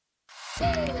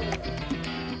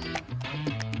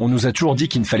On nous a toujours dit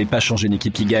qu'il ne fallait pas changer une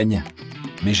équipe qui gagne,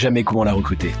 mais jamais comment la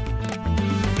recruter.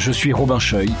 Je suis Robin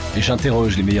Scheuil et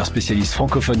j'interroge les meilleurs spécialistes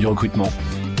francophones du recrutement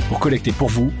pour collecter pour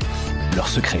vous leurs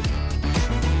secrets.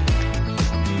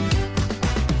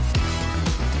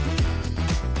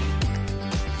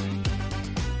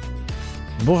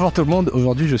 Bonjour tout le monde,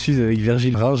 aujourd'hui je suis avec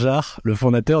Virgile Raingeard, le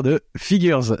fondateur de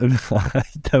Figures.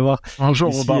 D'avoir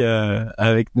Bonjour ici Robin.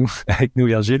 avec nous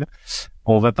Virgile.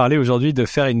 On va parler aujourd'hui de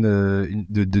faire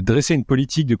de dresser une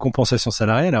politique de compensation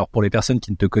salariale. Alors pour les personnes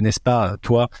qui ne te connaissent pas,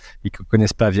 toi, et qui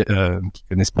connaissent pas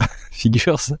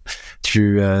Figures, ça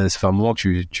fait un moment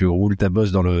que tu roules ta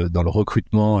bosse dans le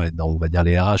recrutement et dans, on va dire,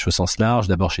 les RH au sens large.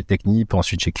 D'abord chez Technip,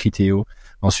 ensuite chez Criteo,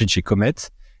 ensuite chez Comet.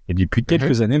 Et depuis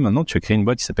quelques années maintenant, tu as créé une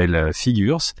boîte qui s'appelle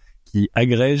Figures, qui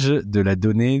agrège de la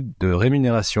donnée de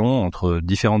rémunération entre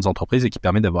différentes entreprises et qui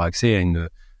permet d'avoir accès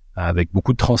avec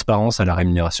beaucoup de transparence à la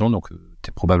rémunération. Donc, tu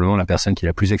es probablement la personne qui est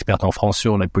la plus experte en France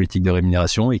sur la politique de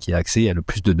rémunération et qui a accès à le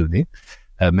plus de données,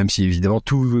 même si évidemment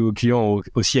tous vos clients ont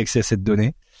aussi accès à cette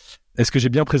donnée. Est-ce que j'ai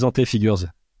bien présenté Figures ?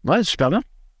 Ouais, super bien.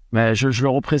 Mais je le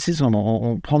reprécise,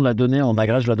 on prend de la donnée, on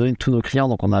agrège la donnée de tous nos clients,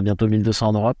 donc on a bientôt 1200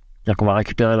 en Europe. C'est-à-dire qu'on va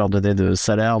récupérer leurs données de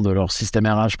salaire, de leur système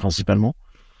RH principalement.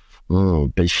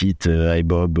 Payfit,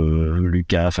 iBob,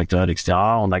 Lucas, Factorial, etc.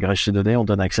 On agrège ces données, on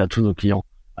donne accès à tous nos clients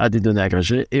à des données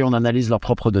agrégées et on analyse leurs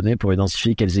propres données pour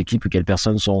identifier quelles équipes ou quelles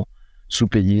personnes sont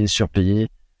sous-payées, surpayées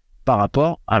par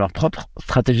rapport à leur propre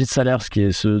stratégie de salaire, ce qui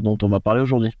est ce dont on va parler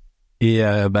aujourd'hui. Et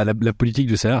la politique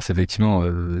de salaire, c'est effectivement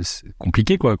c'est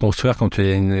compliqué quoi à construire quand tu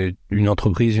es une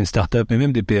entreprise, une start-up, mais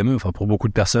même des PME. Enfin, pour beaucoup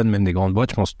de personnes, même des grandes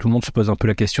boîtes, je pense que tout le monde se pose un peu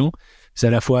la question. C'est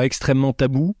à la fois extrêmement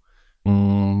tabou,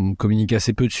 on communique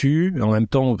assez peu dessus, en même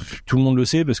temps, tout le monde le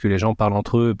sait parce que les gens parlent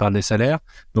entre eux, parlent des salaires.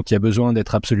 Donc, il y a besoin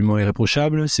d'être absolument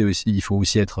irréprochable. Il faut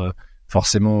aussi être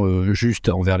forcément juste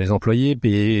envers les employés,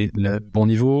 payer le bon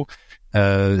niveau.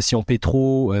 Si on paie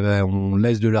trop, on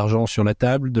laisse de l'argent sur la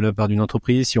table de la part d'une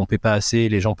entreprise. Si on paie pas assez,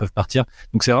 les gens peuvent partir.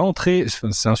 Donc c'est vraiment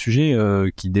c'est un sujet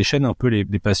qui déchaîne un peu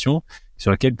les passions, sur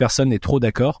lequel personne n'est trop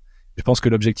d'accord. Je pense que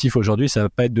l'objectif aujourd'hui, ça va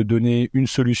pas être de donner une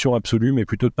solution absolue, mais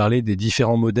plutôt de parler des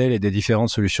différents modèles et des différentes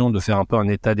solutions, de faire un peu un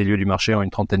état des lieux du marché en une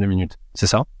trentaine de minutes. C'est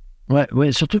ça?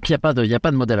 Ouais, surtout qu'il n'y a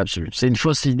pas de modèle absolu. C'est une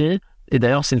fausse idée. Et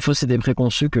d'ailleurs, c'est une fausse idée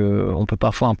préconçue que on peut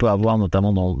parfois un peu avoir,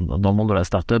 notamment dans le monde de la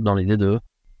start-up, dans l'idée de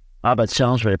ah bah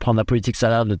tiens, je vais aller prendre la politique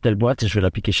salaire de telle boîte et je vais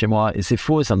l'appliquer chez moi. Et c'est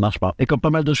faux et ça ne marche pas. Et comme pas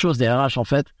mal de choses, des RH en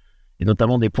fait, et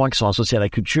notamment des points qui sont associés à la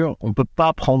culture, on peut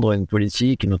pas prendre une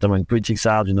politique, et notamment une politique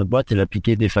salaire d'une autre boîte et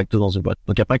l'appliquer de facto dans une boîte.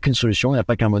 Donc il n'y a pas qu'une solution, il n'y a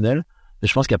pas qu'un modèle. Et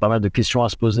je pense qu'il y a pas mal de questions à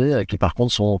se poser qui par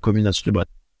contre sont communes à toutes les boîtes.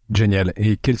 Génial.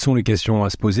 Et quelles sont les questions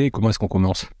à se poser et comment est-ce qu'on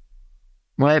commence ?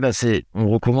 Ouais, je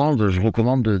recommande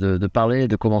de parler,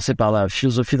 de commencer par la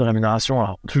philosophie de rémunération.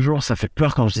 Alors, toujours, ça fait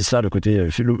peur quand je dis ça, le côté,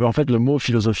 en fait, le mot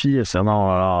philosophie, c'est non,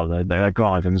 alors,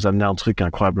 d'accord, il va nous amener un truc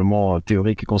incroyablement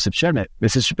théorique et conceptuel, mais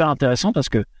c'est super intéressant parce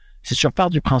que si tu repars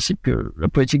du principe que la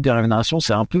politique de rémunération,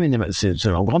 c'est un peu c'est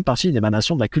en grande partie une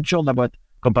émanation de la culture de la boîte,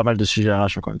 comme pas mal de sujets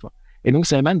RH, encore une fois. Et donc,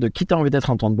 ça émane de qui t'as envie d'être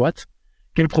en tant que boîte,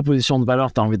 quelle proposition de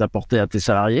valeur t'as envie d'apporter à tes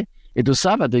salariés, et de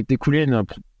ça va découler une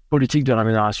politique de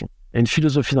rémunération et une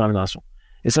philosophie de rémunération.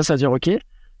 Et ça veut dire, OK,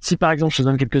 si par exemple, je te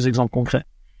donne quelques exemples concrets.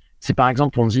 Si par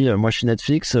exemple, on dit, moi je suis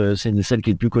Netflix, c'est celle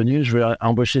qui est le plus connue, je vais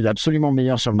embaucher l'absolument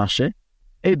meilleur sur le marché,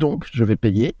 et donc je vais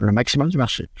payer le maximum du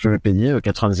marché. Je vais payer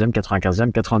 90e,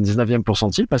 95e, 99e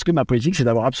pourcentile, parce que ma politique, c'est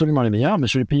d'avoir absolument les meilleurs, mais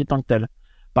je vais payer tant que tel.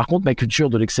 Par contre, ma culture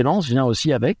de l'excellence vient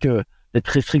aussi avec d'être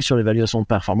très strict sur l'évaluation de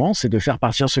performance et de faire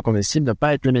partir ceux qu'on estime ne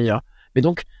pas être les meilleurs. Mais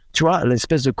donc, tu vois,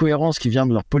 l'espèce de cohérence qui vient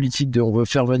de leur politique de on veut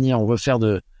faire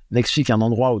de Netflix un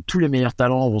endroit où tous les meilleurs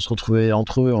talents vont se retrouver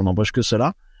entre eux, on n'embauche que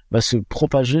cela, va se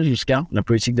propager jusqu'à la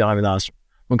politique de rémunération.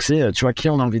 Donc c'est, tu vois, qui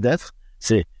on a envie d'être,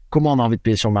 c'est comment on a envie de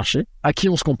payer sur le marché, à qui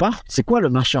on se compare, c'est quoi le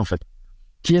marché en fait,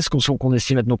 qui est-ce qu'on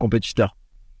estime être nos compétiteurs,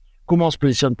 comment on se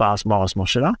positionne par rapport à ce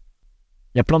marché-là.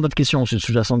 Il y a plein d'autres questions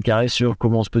sous-jacentes carrées sur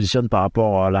comment on se positionne par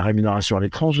rapport à la rémunération à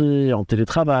l'étranger, en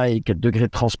télétravail, quel degré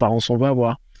de transparence on veut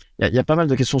avoir. Il y a pas mal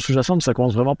de questions sous-jacentes, ça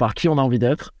commence vraiment par qui on a envie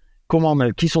d'être,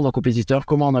 qui sont nos compétiteurs,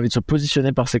 comment on a envie de se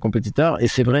positionner par ces compétiteurs. Et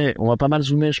c'est vrai, on va pas mal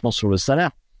zoomer, je pense, sur le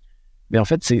salaire. Mais en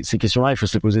fait, ces questions-là, il faut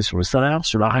se les poser sur le salaire,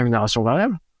 sur la rémunération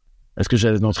variable. Est-ce que j'ai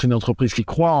une entreprise qui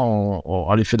croit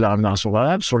à l'effet de la rémunération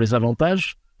variable, sur les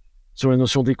avantages, sur les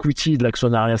notions d'equity, de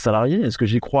l'actionnariat salarié? Est-ce que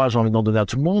j'y crois, j'ai envie d'en donner à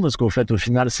tout le monde? Est-ce qu'au fait, au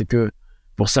final, c'est que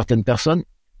pour certaines personnes,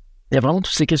 il y a vraiment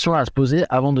toutes ces questions-là à se poser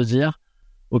avant de dire,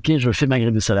 OK, je fais ma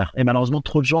grille de salaire. Et malheureusement,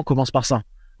 trop de gens commencent par ça.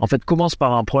 En fait, commence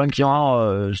par un problème qui est,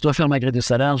 je dois faire ma grille de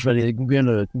salaire, je vais aller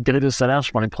Google grille de salaire,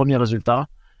 je prends les premiers résultats,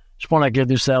 je prends la grille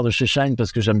de salaire de chez Shine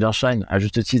parce que j'aime bien Shine, à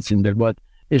juste titre, c'est une belle boîte,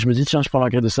 et je me dis tiens, je prends leur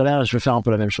grille de salaire et je vais faire un peu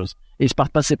la même chose. Et ils se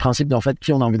partent pas ces principes d'en fait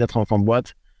qui on a envie d'être en fin de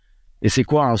boîte. Et c'est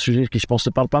quoi un sujet qui je pense te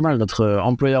parle pas mal, notre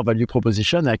employer value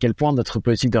proposition, et à quel point notre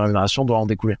politique de rémunération doit en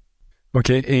découler. Ok,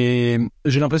 et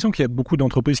j'ai l'impression qu'il y a beaucoup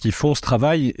d'entreprises qui font ce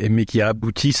travail, mais qui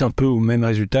aboutissent un peu au même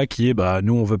résultat, qui est,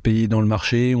 nous, on veut payer dans le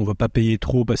marché, on veut pas payer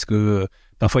trop parce que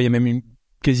parfois il y a même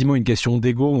quasiment une question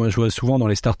d'ego. Moi, je vois souvent dans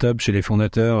les startups, chez les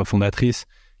fondateurs, fondatrices,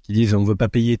 qui disent on veut pas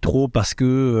payer trop parce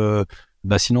que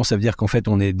sinon ça veut dire qu'en fait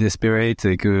on est desperate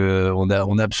et que on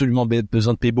a absolument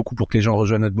besoin de payer beaucoup pour que les gens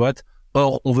rejoignent notre boîte.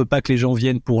 Or, on veut pas que les gens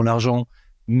viennent pour l'argent,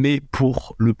 mais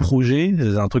pour le projet.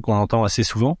 C'est un truc qu'on entend assez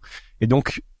souvent. Et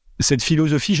donc cette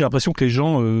philosophie, j'ai l'impression que les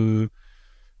gens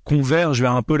convergent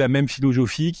vers un peu la même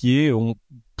philosophie qui est on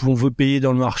veut payer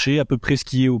dans le marché à peu près ce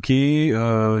qui est ok,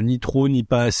 ni trop ni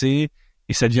pas assez,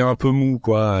 et ça devient un peu mou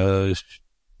quoi.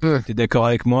 T'es d'accord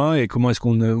avec moi? Et comment est-ce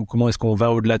qu'on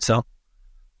va au-delà de ça?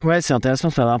 Ouais, c'est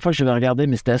intéressant. C'est la dernière fois que je vais regarder,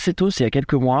 mais c'était assez tôt, c'est il y a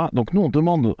quelques mois. Donc nous, on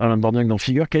demande à l'onboarding dans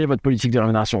Figure quelle est votre politique de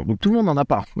rémunération. Donc tout le monde n'en a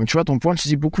pas. Donc tu vois, ton point, je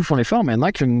dis beaucoup font l'effort, mais il y en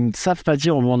a qui ne savent pas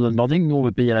dire au moment de l'onboarding, nous on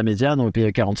veut payer à la médiane, on veut payer au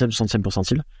 40e, 60e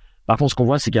percentile. Par contre, ce qu'on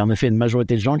voit, c'est qu'il y a en effet une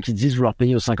majorité de gens qui disent vouloir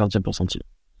payer au 50e percentile.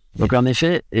 Donc en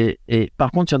effet, et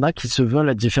par contre, il y en a qui se veulent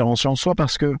être différenciants, soit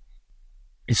parce que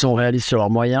ils sont réalistes sur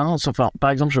leurs moyens. Enfin, par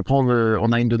exemple,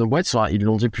 on a une de nos boîtes, ils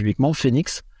l'ont dit publiquement,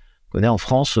 Phoenix, qu'on connaît en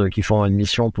France, qui font une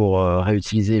mission pour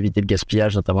réutiliser, éviter le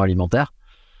gaspillage, notamment alimentaire.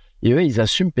 Et eux, ils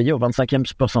assument payer au 25e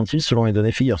percentile selon les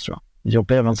données Figure, tu vois. Ils disent on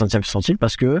paye au 25e percentile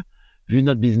parce que, vu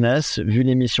notre business, vu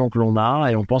les missions que l'on a,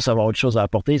 et on pense avoir autre chose à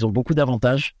apporter, ils ont beaucoup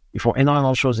d'avantages. Ils font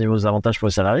énormément de choses au niveau des avantages pour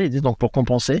les salariés. Ils disent donc pour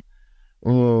compenser,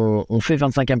 on fait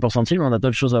 25e percentile, mais on a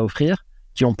d'autres choses à offrir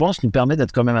qui, on pense, nous permet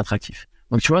d'être quand même attractifs.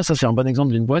 Donc tu vois, ça c'est un bon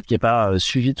exemple d'une boîte qui n'est pas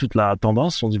suivi toute la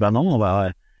tendance. On dit non, on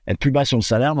va être plus bas sur le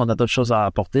salaire, mais on a d'autres choses à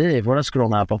apporter, et voilà ce que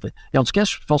l'on a apporté. Et en tout cas,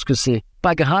 je pense que c'est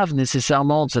pas grave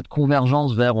nécessairement de cette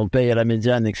convergence vers on paye à la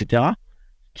médiane, etc.,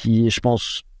 qui est, je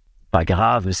pense, pas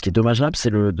grave. Ce qui est dommageable,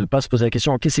 c'est de pas se poser la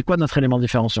question, ok, c'est quoi notre élément de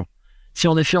différenciation? Si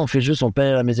en effet on fait juste on paye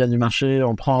à la médiane du marché,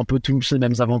 on prend un peu tous les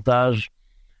mêmes avantages,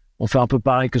 on fait un peu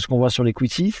pareil que ce qu'on voit sur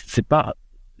l'equity, c'est pas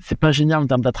génial en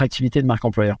termes d'attractivité de marque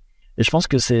employeur. Et je pense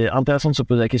que c'est intéressant de se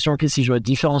poser la question, ok, si je dois être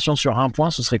différenciant sur un point,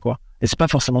 ce serait quoi? Et c'est pas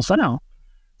forcément le salaire, hein.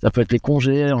 Ça peut être les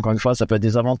congés, encore une fois, ça peut être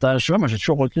des avantages. Tu vois, moi, j'ai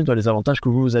toujours retenu les avantages que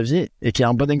vous aviez et qui est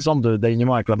un bon exemple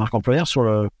d'alignement avec la marque employeur sur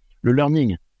le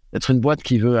learning. Être une boîte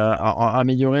qui veut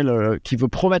améliorer, qui veut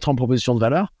promettre en proposition de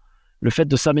valeur, le fait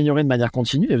de s'améliorer de manière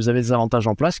continue, et vous avez des avantages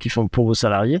en place qui font pour vos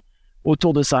salariés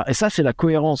autour de ça. Et ça, c'est la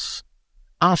cohérence.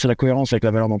 Un, c'est la cohérence avec la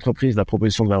valeur d'entreprise, la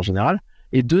proposition de valeur générale.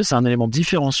 Et deux, c'est un élément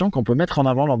différenciant qu'on peut mettre en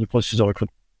avant lors du processus de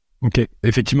recrutement. Ok,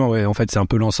 effectivement, ouais. En fait, c'est un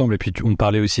peu l'ensemble. Et puis, on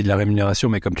parlait aussi de la rémunération,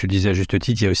 mais comme tu le disais à juste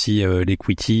titre, il y a aussi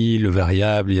l'equity, le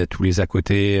variable, il y a tous les à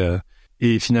côté.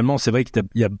 Et finalement, c'est vrai qu'il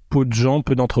y a peu de gens,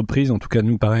 peu d'entreprises, en tout cas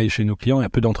nous, pareil, chez nos clients, il y a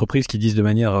peu d'entreprises qui disent de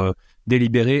manière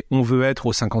délibérée, on veut être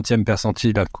au 50e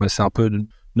percentile, quoi. C'est un peu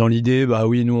dans l'idée,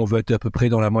 oui, nous, on veut être à peu près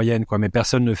dans la moyenne, quoi. Mais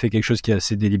personne ne fait quelque chose qui est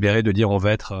assez délibéré de dire on veut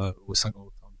être au 50,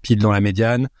 pile dans la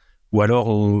médiane. Ou alors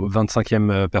au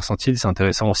 25e percentile, c'est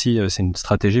intéressant aussi, c'est une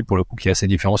stratégie pour le coup qui est assez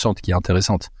différenciante, qui est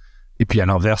intéressante. Et puis à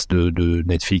l'inverse de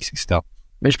Netflix, etc.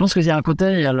 Mais je pense qu'il y a un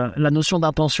côté, il y a la notion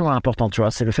d'intention est importante, tu vois,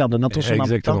 c'est le faire de l'intention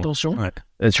d'intention,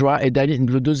 ouais. Tu vois, et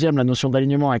le deuxième, la notion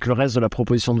d'alignement avec le reste de la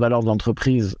proposition de valeur de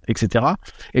l'entreprise, etc.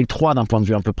 Et le 3, d'un point de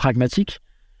vue un peu pragmatique,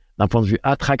 d'un point de vue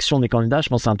attraction des candidats, je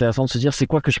pense que c'est intéressant de se dire c'est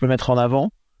quoi que je peux mettre en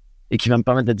avant et qui va me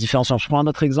permettre d'être différenciant. Je prends un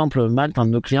autre exemple, Malte, un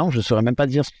de nos clients, je ne saurais même pas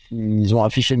dire s'ils ont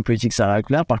affiché une politique salariale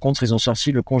claire. Par contre, ils ont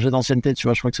sorti le congé d'ancienneté. Tu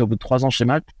vois, je crois que c'est au bout de 3 ans chez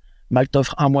Malte. Malte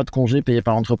offre 1 mois de congé payé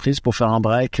par l'entreprise pour faire un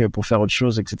break, pour faire autre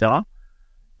chose, etc.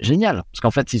 Génial. Parce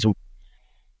qu'en fait,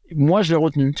 moi, je l'ai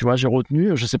retenu. Tu vois,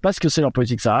 je sais pas ce que c'est leur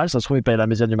politique salariale. Ça se trouve, ils payent la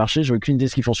médiane du marché. J'ai aucune idée de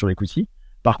ce qu'ils font sur l'equity.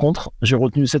 Par contre, j'ai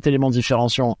retenu cet élément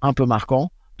différenciant un peu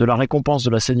marquant de la récompense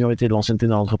de la seniorité et de l'ancienneté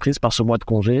dans l'entreprise par ce mois de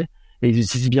congé. Et ils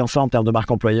utilisent bien ça en termes de marque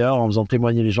employeur, en faisant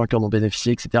témoigner les gens qui en ont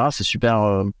bénéficié, etc. C'est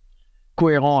super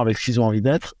cohérent avec ce qu'ils ont envie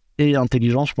d'être et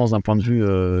intelligent, je pense, d'un point de vue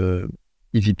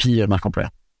EVP marque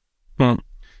employeur.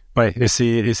 Ouais, et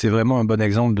c'est vraiment un bon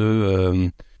exemple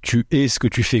de tu es ce que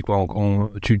tu fais, quoi.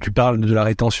 Tu parles de la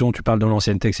rétention, tu parles de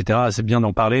l'ancienneté, etc. C'est bien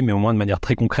d'en parler, mais au moins de manière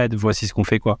très concrète. Voici ce qu'on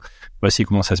fait, quoi. Voici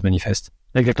comment ça se manifeste.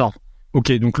 Exactement.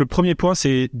 Ok, donc le premier point,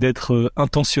 c'est d'être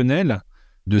intentionnel,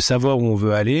 de savoir où on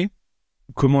veut aller.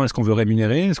 Comment est-ce qu'on veut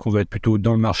rémunérer? Est-ce qu'on veut être plutôt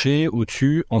dans le marché,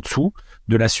 au-dessus, en dessous?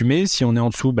 De l'assumer. Si on est en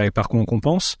dessous, par quoi on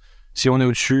compense? Si on est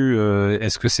au-dessus,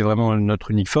 est-ce que c'est vraiment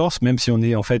notre unique force? Même si on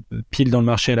est en fait pile dans le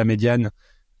marché à la médiane,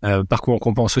 par quoi on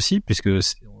compense aussi, puisque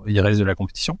il reste de la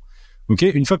compétition. Ok.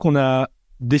 Une fois qu'on a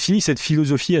défini cette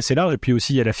philosophie assez large, et puis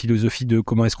aussi il y a la philosophie de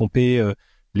comment est-ce qu'on paie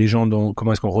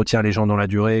comment est-ce qu'on retient les gens dans la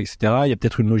durée, etc. Il y a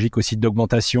peut-être une logique aussi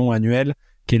d'augmentation annuelle.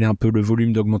 Quel est un peu le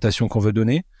volume d'augmentation qu'on veut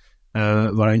donner?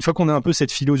 Voilà, une fois qu'on a un peu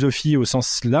cette philosophie au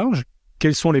sens large,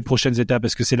 quelles sont les prochaines étapes?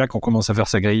 Est-ce que c'est là qu'on commence à faire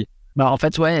sa grille? En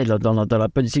fait, ouais, dans la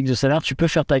politique de salaire, tu peux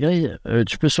faire ta grille.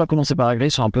 Tu peux soit commencer par la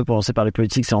grille, soit un peu commencer par les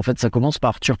politiques. C'est en fait, ça commence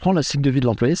par, tu reprends le cycle de vie de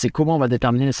l'employé, c'est comment on va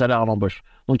déterminer les salaires à l'embauche.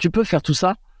 Donc, tu peux faire tout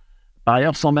ça, par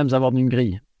ailleurs, sans même avoir une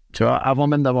grille. Tu vois, avant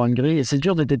même d'avoir une grille. Et c'est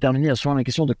dur de déterminer souvent la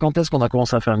question de quand est-ce qu'on a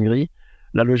commencé à faire une grille.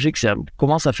 La logique, c'est qu'on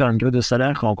commence à faire une grille de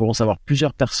salaire quand on commence à avoir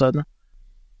plusieurs personnes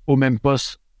au même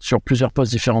poste, sur plusieurs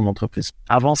postes différents d'entreprise.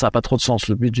 Avant, ça n'a pas trop de sens.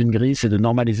 Le but d'une grille, c'est de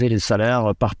normaliser les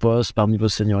salaires par poste, par niveau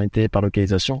de seniorité, par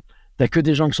localisation. T'as que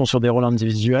des gens qui sont sur des rôles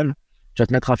individuels. Tu vas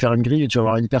te mettre à faire une grille et tu vas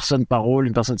avoir une personne par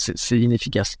rôle, c'est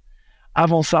inefficace.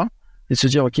 Avant ça, c'est se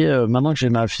dire, OK, maintenant que j'ai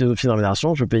ma philosophie de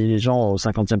rémunération, je paye les gens au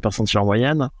 50e percentile en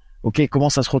moyenne. OK, comment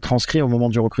ça se retranscrit au moment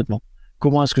du recrutement?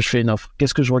 Comment est-ce que je fais une offre?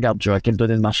 Qu'est-ce que je regarde? Tu vois, quelles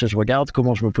données de marché je regarde?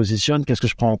 Comment je me positionne? Qu'est-ce que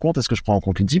je prends en compte? Est-ce que je prends en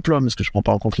compte le diplôme? Est-ce que je prends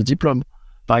pas en compte le diplôme?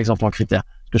 Par exemple, en critère.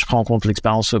 Est-ce que je prends en compte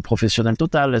l'expérience professionnelle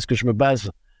totale? Est-ce que je me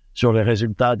base sur les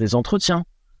résultats des entretiens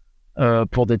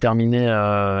pour déterminer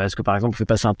est-ce que, par exemple, on fait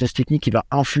passer un test technique qui va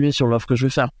influer sur l'offre que je vais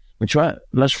faire? Donc, tu vois,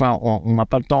 là, on n'a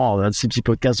pas le temps, dans ces petits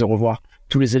podcasts, de revoir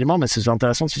tous les éléments, mais c'est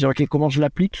intéressant de se dire, OK, comment je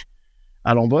l'applique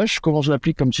à l'embauche? Comment je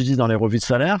l'applique, comme tu dis, dans les revues de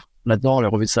salaire? Là-dedans, les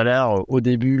revues de salaire, au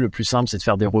début, le plus simple, c'est de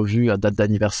faire des revues à date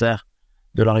d'anniversaire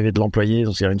de l'arrivée de l'employé.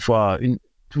 Donc, c'est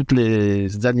toutes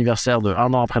les anniversaires de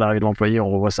 1 an après l'arrivée de l'employé, on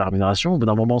revoit sa rémunération. Au bout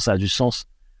d'un moment, ça a du sens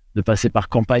de passer par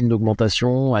campagne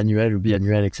d'augmentation, annuelle ou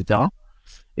biannuelle, etc.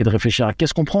 Et de réfléchir à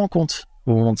qu'est-ce qu'on prend en compte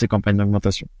au moment de ces campagnes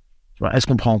d'augmentation. Tu vois, est-ce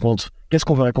qu'on prend en compte, qu'est-ce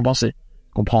qu'on veut récompenser?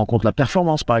 Qu'on prend en compte la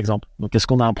performance, par exemple. Donc, est-ce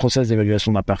qu'on a un process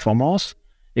d'évaluation de la performance?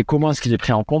 Et comment est-ce qu'il est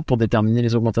pris en compte pour déterminer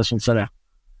les augmentations de salaire?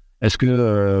 Est-ce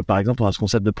que, par exemple, on a ce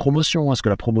concept de promotion? Est-ce que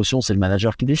la promotion, c'est le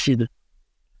manager qui décide?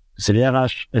 C'est les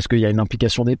RH. Est-ce qu'il y a une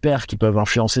implication des pairs qui peuvent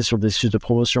influencer sur le processus de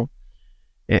promotion?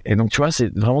 Et donc, tu vois,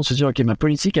 c'est vraiment de se dire, OK, ma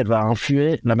politique, elle va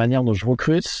influer la manière dont je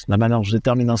recrute, la manière dont je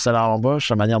détermine un salaire à l'embauche,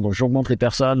 la manière dont j'augmente les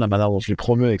personnes, la manière dont je les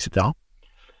promeux, etc.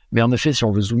 Mais en effet, si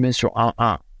on veut zoomer sur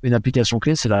une application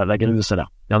clé, c'est la grille de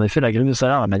salaire. Et en effet, la grille de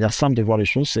salaire, la manière simple de voir les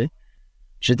choses, c'est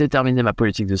j'ai déterminé ma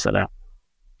politique de salaire.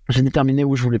 J'ai déterminé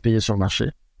où je voulais payer sur le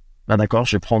marché. Là, d'accord,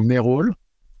 je vais prendre mes rôles.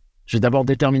 Je vais d'abord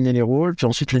déterminer les rôles, puis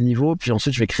ensuite les niveaux, puis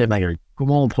ensuite je vais créer ma grille.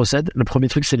 Comment on procède? Le premier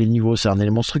truc, c'est les niveaux. C'est un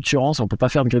élément structurant. On peut pas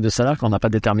faire une grille de salaire quand on n'a pas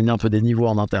déterminé un peu des niveaux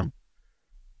en interne.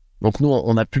 Donc nous,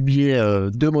 on a publié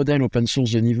 2 modèles open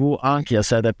source de niveau. Un qui est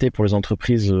assez adapté pour les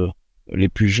entreprises les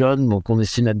plus jeunes. Donc on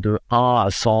estime être de 1 à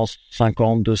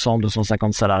 150, 200,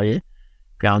 250 salariés.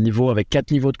 Puis un niveau avec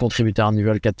 4 niveaux de contributeurs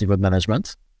individuels, 4 niveaux de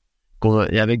management.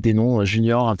 Et avec des noms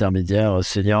junior, intermédiaire,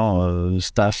 senior,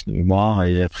 staff de mémoire,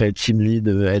 et après team lead,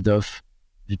 head of,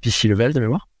 VP C-level de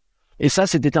mémoire. Et ça,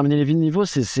 c'est déterminer les niveaux,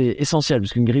 c'est essentiel,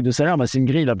 parce qu'une grille de salaire, c'est une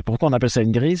grille. Là, pourquoi on appelle ça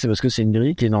une grille? C'est parce que c'est une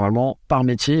grille qui est normalement par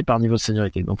métier et par niveau de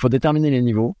seniorité. Donc, il faut déterminer les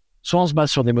niveaux. Soit on se base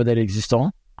sur des modèles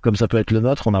existants, comme ça peut être le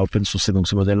nôtre, on a open sourcé donc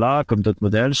ce modèle-là, comme d'autres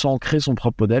modèles, soit on crée son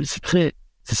propre modèle.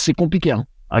 C'est compliqué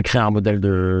à créer un modèle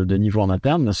de niveau en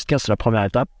interne. Dans ce cas, c'est la première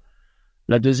étape.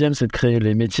 La deuxième, c'est de créer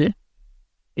les métiers.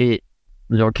 Et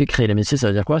OK, créer les métiers, ça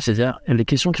veut dire quoi? C'est-à-dire, les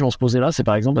questions qui vont se poser là, c'est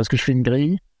par exemple, est-ce que je fais une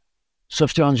grille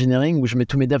software engineering où je mets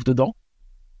tous mes devs dedans?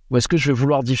 Ou est-ce que je vais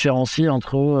vouloir différencier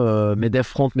entre mes devs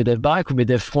front, mes devs back, ou mes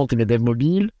devs front et mes devs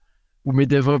mobiles, ou mes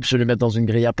DevOps, je vais les mettre dans une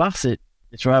grille à part?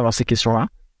 Tu vas avoir ces questions-là.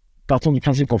 Partons du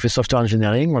principe qu'on fait software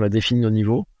engineering, on a défini nos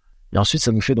niveaux, et ensuite,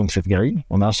 ça nous fait donc cette grille.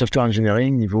 On a un software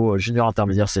engineering niveau junior,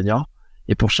 intermédiaire, senior,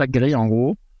 et pour chaque grille, en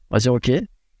gros, on va dire OK,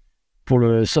 pour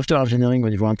le software engineering au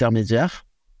niveau intermédiaire,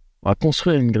 on va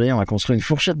construire une grille, on va construire une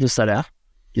fourchette de salaire,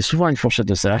 qui est souvent une fourchette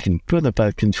de salaire, qui ne peut ne pas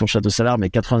être qu'une fourchette de salaire, mais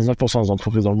 99% des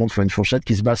entreprises dans le monde font une fourchette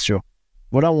qui se base sur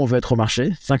voilà où on veut être au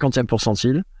marché, 50e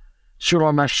percentile. Sur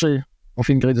le marché, on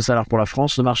fait une grille de salaire pour la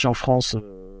France. Le marché en France,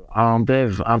 un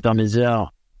dev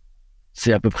intermédiaire,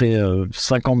 c'est à peu près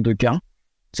 52K.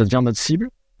 Ça devient notre cible.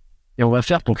 Et on va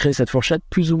faire pour créer cette fourchette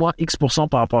plus ou moins X%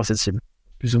 par rapport à cette cible.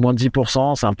 Plus ou moins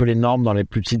 10%, c'est un peu les normes dans les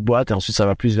plus petites boîtes, et ensuite ça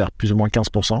va plus vers plus ou moins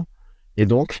 15%. Et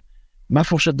donc, ma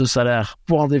fourchette de salaire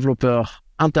pour un développeur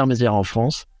intermédiaire en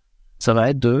France, ça va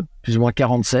être de plus ou moins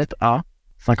 47 à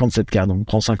 57K. Donc, on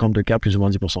prend 52K plus ou moins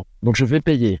 10%. Donc, je vais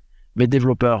payer mes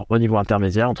développeurs au niveau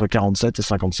intermédiaire entre 47 et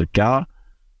 57K,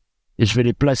 et je vais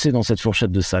les placer dans cette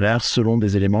fourchette de salaire selon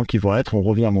des éléments qui vont être, on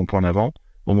revient à mon point d'avant,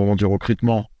 au moment du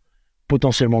recrutement,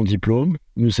 potentiellement le diplôme,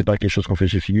 nous c'est pas quelque chose qu'on fait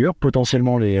chez Figure,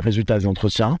 potentiellement les résultats des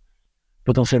entretiens,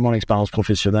 potentiellement l'expérience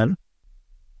professionnelle,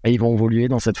 et ils vont évoluer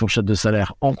dans cette fourchette de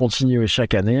salaire en continu, et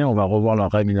chaque année, on va revoir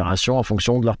leur rémunération en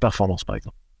fonction de leur performance, par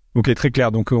exemple. Ok, très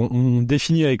clair. Donc, on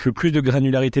définit avec le plus de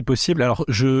granularité possible. Alors,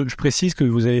 je précise que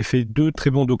vous avez fait 2 très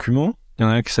bons documents. Il y en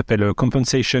a un qui s'appelle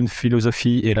Compensation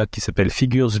Philosophy et l'autre qui s'appelle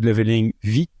Figures Leveling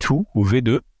V2 ou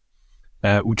V2,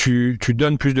 où tu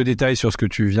donnes plus de détails sur ce que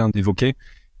tu viens d'évoquer.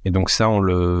 Et donc ça,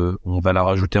 on va la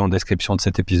rajouter en description de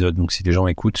cet épisode. Donc si les gens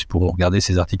écoutent, ils pourront regarder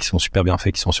ces articles qui sont super bien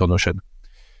faits, qui sont sur Notion.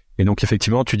 Et donc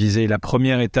effectivement, tu disais, la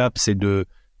première étape, c'est de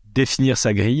définir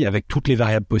sa grille avec toutes les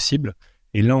variables possibles.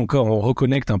 Et là encore, on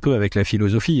reconnecte un peu avec la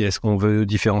philosophie. Est-ce qu'on veut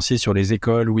différencier sur les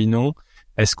écoles, oui, non?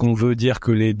 Est-ce qu'on veut dire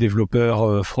que les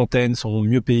développeurs front-end sont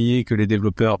mieux payés que les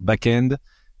développeurs back-end?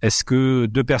 Est-ce que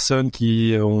 2 personnes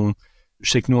qui ont... Je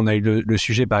sais que nous, on a eu le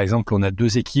sujet, par exemple, on a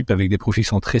 2 équipes avec des profils qui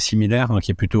sont très similaires,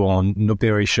 qui est plutôt en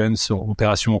operations, en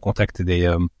opération, en contact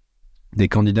des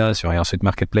candidats sur un site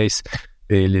marketplace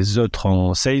et les autres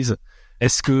en sales.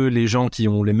 Est-ce que les gens qui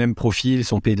ont les mêmes profils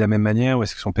sont payés de la même manière ou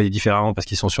est-ce qu'ils sont payés différemment parce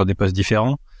qu'ils sont sur des postes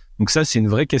différents? Donc ça, c'est une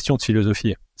vraie question de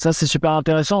philosophie. Ça, c'est super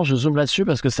intéressant. Je zoome là-dessus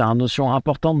parce que c'est une notion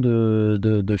importante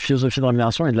de philosophie de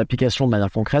rémunération et de l'application de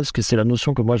manière concrète, parce que c'est la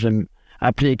notion que moi, j'aime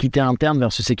appeler équité interne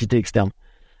versus équité externe.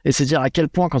 Et c'est dire à quel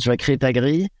point, quand tu vas créer ta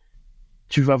grille,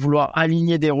 tu vas vouloir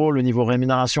aligner des rôles au niveau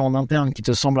rémunération en interne qui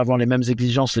te semblent avoir les mêmes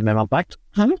exigences, les mêmes impacts.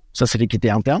 Ça, c'est l'équité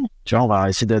interne. Tu vois, on va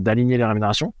essayer d'aligner les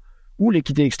rémunérations. Ou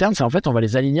l'équité externe, c'est en fait, on va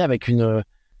les aligner avec une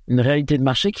réalité de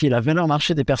marché qui est la valeur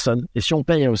marché des personnes. Et si on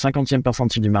paye au 50e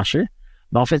percentile du marché,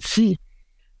 en fait, si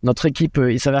notre équipe,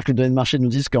 il s'avère que les données de marché nous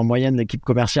disent qu'en moyenne, l'équipe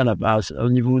commerciale au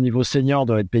niveau senior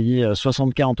doit être payée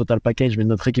 60K en total package, mais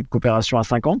notre équipe coopération à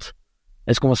 50.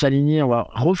 Est-ce qu'on va s'aligner, on va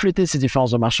refléter ces différences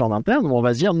de marché en interne, ou on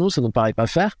va se dire, nous, ça ne nous paraît pas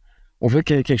faire, on veut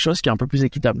quelque chose qui est un peu plus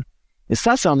équitable. Et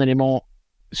ça, c'est un élément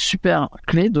super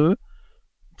clé de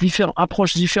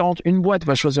approches différentes. Une boîte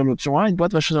va choisir l'option A, une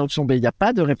boîte va choisir l'option B. Il n'y a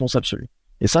pas de réponse absolue.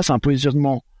 Et ça, c'est un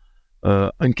positionnement,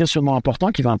 un questionnement important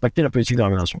qui va impacter la politique de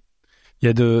rémunération. Il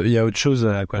y a autre chose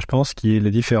à quoi je pense, qui est la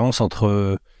différence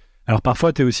entre... Alors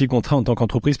parfois, tu es aussi contraint en tant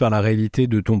qu'entreprise par la réalité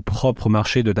de ton propre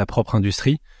marché, de ta propre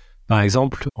industrie. Par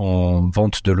exemple, en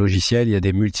vente de logiciels, il y a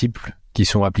des multiples qui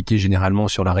sont appliqués généralement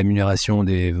sur la rémunération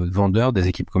des vendeurs, des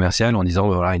équipes commerciales, en disant,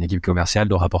 voilà, une équipe commerciale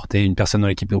doit rapporter, une personne dans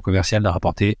l'équipe commerciale doit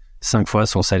rapporter 5 fois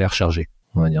son salaire chargé.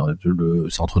 On va dire,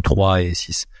 c'est entre 3 et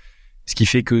 6. Ce qui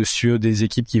fait que sur des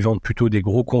équipes qui vendent plutôt des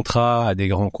gros contrats à des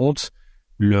grands comptes,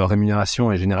 leur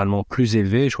rémunération est généralement plus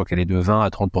élevée. Je crois qu'elle est de 20 à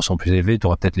 30% plus élevée. Tu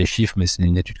auras peut-être les chiffres, mais c'est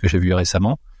une étude que j'ai vue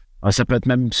récemment. Ça peut être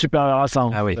même supérieur à ça.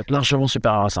 Ah oui. Ça peut être largement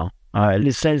supérieur à ça.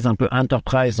 Les sales un peu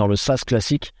enterprise dans le SaaS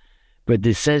classique peuvent être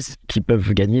des sales qui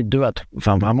peuvent gagner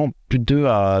vraiment plus de 2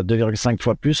 à 2,5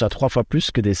 fois plus, à 3 fois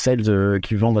plus que des sales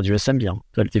qui vendent à du SMB.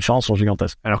 Les différences sont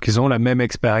gigantesques. Alors qu'ils ont la même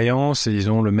expérience, ils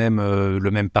ont le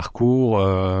même parcours,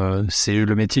 c'est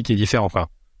le métier qui est différent, quoi.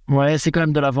 Ouais, c'est quand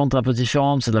même de la vente un peu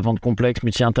différente, c'est de la vente complexe,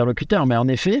 multi-interlocuteur, mais en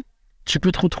effet, tu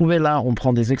peux te retrouver là, on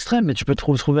prend des extrêmes, mais tu peux te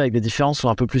retrouver avec des différences qui sont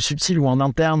un peu plus subtiles ou en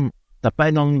interne, t'as pas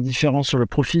énormément de différence sur le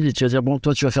profil et tu vas dire, bon,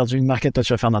 toi tu vas faire du market, toi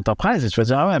tu vas faire d'enterprise et tu vas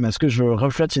dire, ah ouais, mais est-ce que je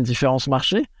reflète une différence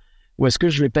marché ou est-ce que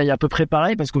je les paye à peu près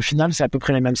pareil parce qu'au final, c'est à peu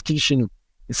près les mêmes skills chez nous.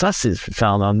 Et ça, c'est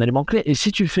un élément clé. Et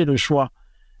si tu fais le choix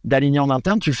d'aligner en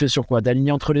interne, tu le fais sur quoi?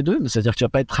 D'aligner entre les deux, c'est-à-dire que tu vas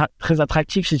pas être très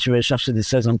attractif si tu veux aller chercher des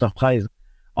sales enterprise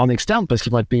en externe parce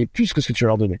qu'ils vont être payés plus que ce que tu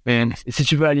leur donnais. Et si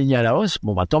tu veux aligner à la hausse,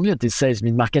 bon bah tant mieux, tes sales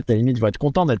mid-market à la limite vont être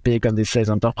contents d'être payés comme des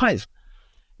sales enterprise.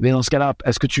 Mais dans ce cas-là,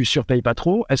 est-ce que tu surpayes pas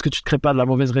trop? Est-ce que tu te crées pas de la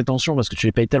mauvaise rétention parce que tu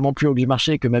les payes tellement plus haut du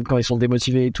marché que même quand ils sont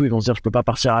démotivés et tout, ils vont se dire je peux pas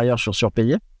partir ailleurs, je suis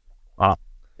surpayé. Voilà.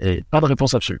 Et pas de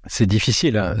réponse absolue. C'est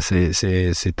difficile, hein.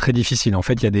 C'est très difficile. En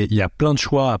fait, il y a plein de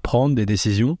choix à prendre, des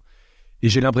décisions. Et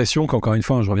j'ai l'impression qu'encore une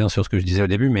fois, je reviens sur ce que je disais au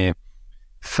début, mais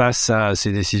face à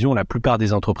ces décisions, la plupart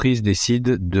des entreprises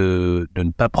décident de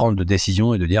ne pas prendre de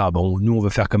décision et de dire, ah bon, nous, on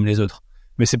veut faire comme les autres.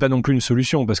 Mais c'est pas non plus une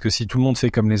solution, parce que si tout le monde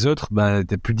fait comme les autres, bah,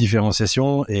 t'as plus de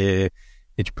différenciation et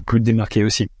tu peux plus te démarquer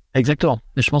aussi. Exactement.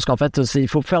 Et je pense qu'en fait, il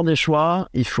faut faire des choix,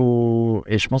 et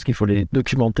je pense qu'il faut les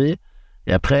documenter.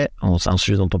 Et après, c'est un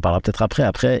sujet dont on parlera peut-être après.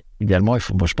 Après, idéalement, il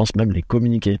faut, je pense même les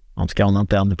communiquer. En tout cas, en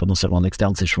interne et potentiellement en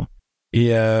externe, ces choix.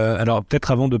 Et alors,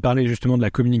 peut-être avant de parler justement de la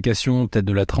communication, peut-être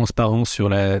de la transparence sur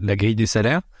la grille des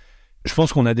salaires, je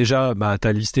pense qu'on a déjà,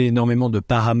 t'as listé énormément de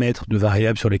paramètres, de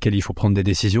variables sur lesquels il faut prendre des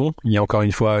décisions. Il y a encore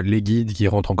une fois les guides qui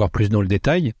rentrent encore plus dans le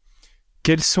détail.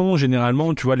 Quelles sont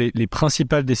généralement, tu vois, les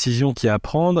principales décisions qu'il y a à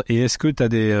prendre? Et est-ce que tu as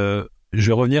je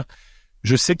vais revenir.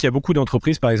 Je sais qu'il y a beaucoup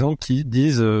d'entreprises, par exemple, qui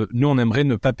disent nous, on aimerait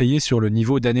ne pas payer sur le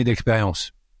niveau d'années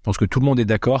d'expérience. Je pense que tout le monde est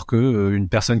d'accord que une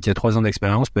personne qui a 3 ans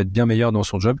d'expérience peut être bien meilleure dans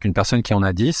son job qu'une personne qui en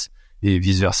a 10 et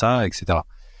vice-versa, etc.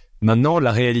 Maintenant,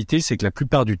 la réalité, c'est que la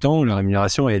plupart du temps, la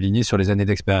rémunération est alignée sur les années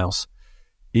d'expérience.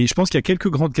 Et je pense qu'il y a quelques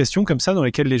grandes questions comme ça dans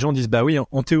lesquelles les gens disent bah oui,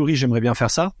 en théorie j'aimerais bien faire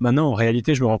ça. Maintenant en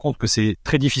réalité je me rends compte que c'est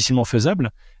très difficilement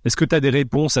faisable. Est-ce que tu as des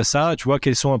réponses à ça? Tu vois,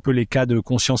 quels sont un peu les cas de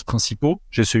conscience principaux?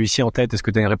 J'ai celui-ci en tête. Est-ce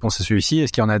que tu as une réponse à celui-ci?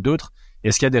 Est-ce qu'il y en a d'autres?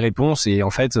 Est-ce qu'il y a des réponses? Et en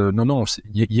fait non,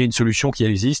 il y a une solution qui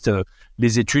existe.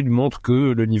 Les études montrent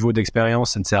que le niveau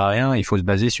d'expérience ça ne sert à rien. Il faut se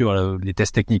baser sur les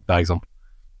tests techniques par exemple.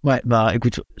 Ouais, bah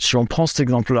écoute, si on prend cet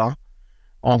exemple-là,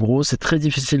 en gros, c'est très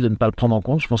difficile de ne pas le prendre en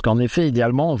compte. Je pense qu'en effet,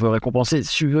 idéalement, on veut récompenser.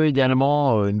 Si tu veux,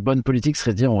 idéalement, une bonne politique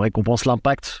serait de dire on récompense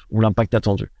l'impact ou l'impact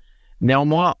attendu.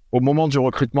 Néanmoins, au moment du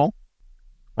recrutement,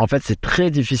 en fait, c'est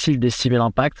très difficile d'estimer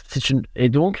l'impact. Et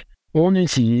donc, on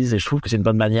utilise, et je trouve que c'est une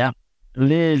bonne manière,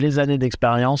 les années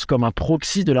d'expérience comme un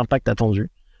proxy de l'impact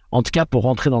attendu. En tout cas, pour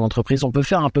rentrer dans l'entreprise, on peut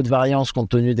faire un peu de variance compte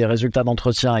tenu des résultats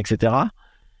d'entretien, etc.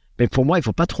 Mais pour moi, il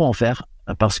faut pas trop en faire.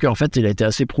 Parce qu'en fait, il a été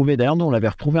assez prouvé. D'ailleurs, nous, on l'avait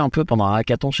retrouvé un peu pendant un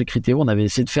hackathon chez Criteo. On avait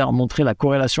essayé de faire montrer la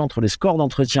corrélation entre les scores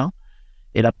d'entretien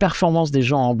et la performance des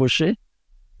gens embauchés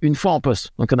une fois en poste.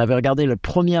 Donc, on avait regardé la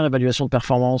première évaluation de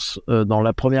performance dans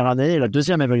la première année et la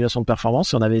deuxième évaluation de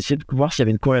performance. Et on avait essayé de voir s'il y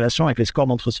avait une corrélation avec les scores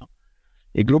d'entretien.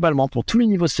 Et globalement, pour tous les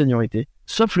niveaux de seniorité,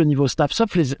 sauf le niveau staff,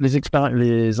 sauf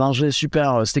les ingés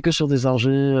super, c'était que sur des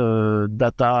ingés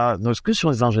data, non, c'est que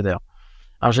sur les ingés d'ailleurs,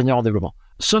 ingénieurs en développement.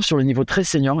 Sauf sur le niveau très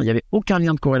senior, il n'y avait aucun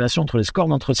lien de corrélation entre les scores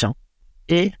d'entretien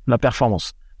et la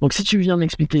performance. Donc, si tu viens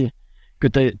m'expliquer que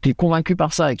tu es convaincu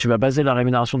par ça et que tu vas baser la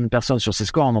rémunération d'une personne sur ses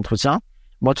scores en entretien,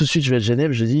 moi, tout de suite, je vais être gêné.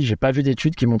 Je dis, j'ai pas vu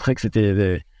d'études qui montraient que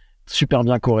c'était super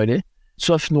bien corrélé.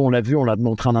 Sauf nous, on l'a vu, on l'a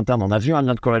montré en interne, on a vu un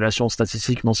lien de corrélation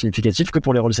statistique non significatif que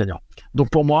pour les rôles seniors. Donc,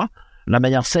 pour moi, la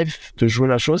manière safe de jouer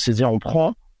la chose, c'est de dire, on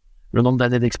prend le nombre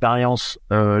d'années d'expérience,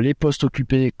 les postes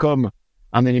occupés comme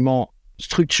un élément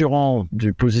structurant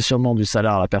du positionnement du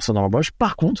salaire à la personne en embauche.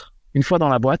 Par contre, une fois dans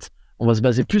la boîte, on va se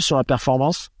baser plus sur la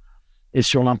performance et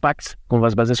sur l'impact qu'on va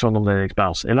se baser sur le nombre d'années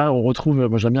d'expérience. Et là, on retrouve,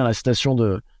 moi j'aime bien la citation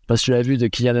de, parce que tu l'as vu, de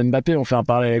Kylian Mbappé, on fait un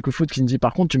parallèle avec le foot qui me dit,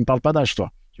 par contre, tu me parles pas d'âge,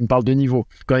 toi. Tu me parles de niveau.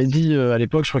 Quand il dit, à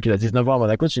l'époque, je crois qu'il a 19 ans à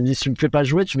Monaco, tu me dis, si tu me fais pas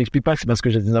jouer, tu m'expliques pas que c'est parce que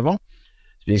j'ai 19 ans,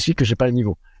 tu m'expliques que j'ai pas le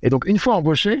niveau. Et donc, une fois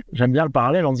embauché, j'aime bien le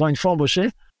parallèle en disant, une fois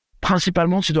embauché,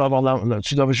 principalement, tu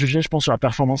dois juger, je pense, sur la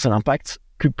performance et l'impact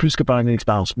plus que par l'année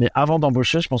d'expérience. Mais avant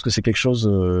d'embaucher, je pense que c'est quelque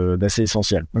chose d'assez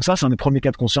essentiel. Donc ça, c'est un des premiers cas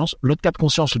de conscience. L'autre cas de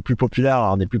conscience le plus populaire,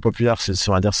 un des plus populaires, c'est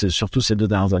surtout ces 2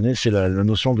 dernières années, c'est la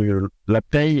notion de la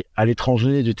paye à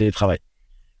l'étranger et du télétravail.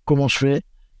 Comment je fais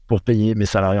pour payer mes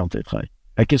salariés en télétravail?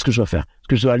 Qu'est-ce que je dois faire? Est-ce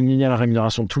que je dois aligner la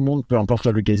rémunération de tout le monde, peu importe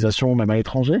la localisation, même à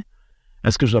l'étranger?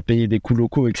 Est-ce que je dois payer des coûts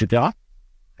locaux, etc.?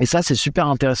 Et ça, c'est super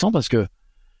intéressant parce que,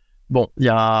 bon, il y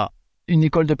a une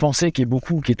école de pensée qui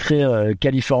est très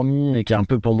Californie et qui est un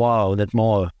peu, pour moi,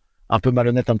 honnêtement, un peu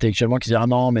malhonnête intellectuellement, qui dit « Ah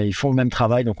non, mais ils font le même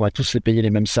travail, donc on va tous les payer les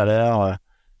mêmes salaires. »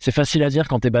 C'est facile à dire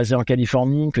quand tu es basé en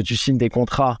Californie, que tu signes des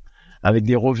contrats avec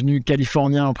des revenus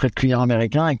californiens auprès de clients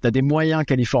américains et que tu as des moyens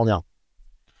californiens.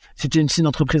 Si tu es une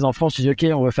entreprise en France, tu dis « Ok,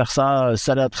 on va faire ça,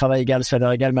 travail égal,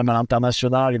 salaire égal, même à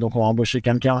l'international, et donc on va embaucher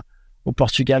quelqu'un au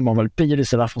Portugal, mais on va le payer les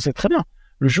salaires français. » Très bien.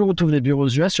 Le jour où tu ouvres des bureaux aux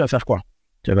US, tu vas faire quoi?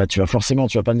 Tu vas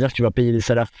pas me dire que tu vas payer les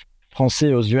salaires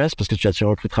français aux US parce que tu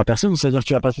recruteras personne. Ça veut dire que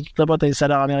tu vas passer toute la boîte à des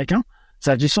salaires américains.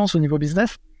 Ça a du sens au niveau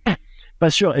business? Pas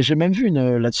sûr. Et j'ai même vu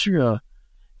là-dessus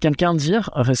quelqu'un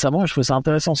dire récemment, et je trouvais ça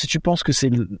intéressant, si tu penses que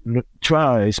c'est tu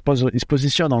vois, il se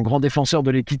positionne en grand défenseur de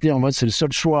l'équité en mode c'est le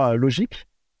seul choix logique.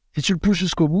 Si tu le pousses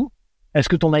jusqu'au bout, est-ce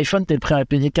que ton iPhone, t'es prêt à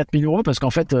payer 4 000 € parce qu'en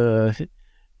fait,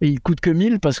 il coûte que 1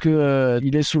 000 parce que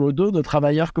il est sous le dos de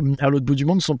travailleurs comme à l'autre bout du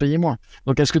monde qui sont payés moins.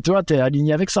 Donc, est-ce que toi, t'es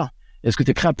aligné avec ça? Est-ce que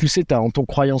t'es prêt à pousser ton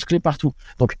croyance clé partout?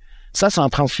 Donc, ça, c'est un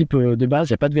principe de base.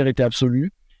 Il n'y a pas de vérité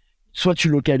absolue. Soit tu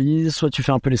localises, soit tu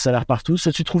fais un peu les salaires partout,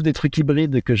 soit tu trouves des trucs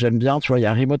hybrides que j'aime bien. Tu vois, il y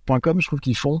a remote.com, je trouve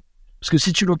qu'ils font. Parce que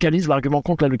si tu localises, l'argument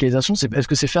contre la localisation, c'est est-ce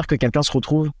que c'est faire que quelqu'un se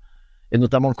retrouve, et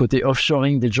notamment le côté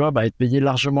offshoring des jobs, à être payé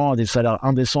largement à des salaires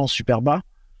indécents, super bas,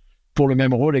 pour le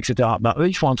même rôle, etc. Bah, eux,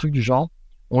 ils font un truc du genre,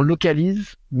 on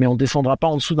localise, mais on descendra pas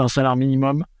en dessous d'un salaire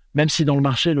minimum, même si dans le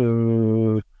marché,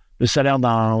 le salaire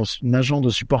d'un agent de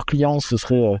support client, ce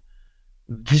serait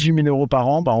 18 000 € par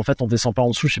an, bah, en fait, on descend pas en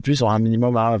dessous, je sais plus, sur un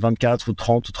minimum à 24 ou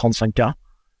 30 ou 35K,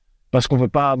 parce qu'on veut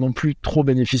pas non plus trop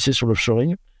bénéficier sur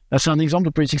l'offshoring. Là, c'est un exemple de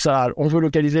politique salariale. On veut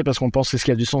localiser parce qu'on pense que c'est ce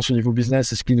qui a du sens au niveau business,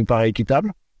 c'est ce qui nous paraît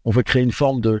équitable. On veut créer une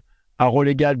forme à rôle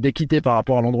égal d'équité par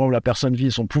rapport à l'endroit où la personne vit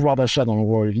et son pouvoir d'achat dans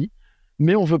l'endroit où elle vit.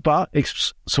 Mais on veut pas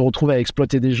se retrouver à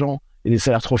exploiter des gens et des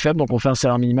salaires trop faibles, donc on fait un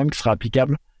salaire minimum qui sera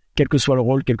applicable, quel que soit le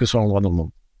rôle, quel que soit l'endroit dans le monde.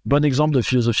 Bon exemple de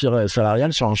philosophie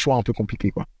salariale sur un choix un peu compliqué,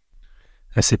 quoi.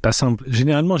 C'est pas simple.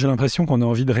 Généralement, j'ai l'impression qu'on a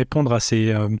envie de répondre à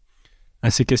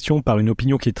ces questions par une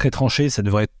opinion qui est très tranchée. Ça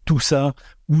devrait être tout ça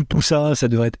ou tout ça. Ça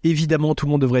devrait être évidemment, tout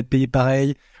le monde devrait être payé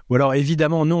pareil. Ou alors,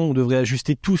 évidemment, non, on devrait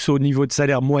ajuster tous au niveau de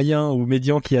salaire moyen ou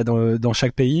médian qu'il y a dans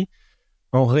chaque pays.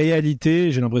 En réalité,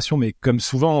 j'ai l'impression, mais comme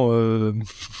souvent,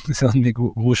 c'est un de mes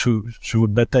gros chevaux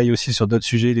de bataille aussi sur d'autres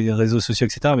sujets, les réseaux sociaux,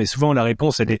 etc. Mais souvent, la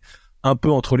réponse, elle est un peu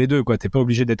entre les deux, quoi. T'es pas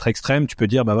obligé d'être extrême. Tu peux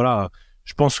dire, bah voilà,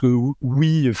 je pense que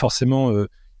oui, forcément,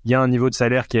 il y a un niveau de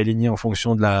salaire qui est aligné en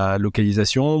fonction de la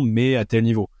localisation, mais à tel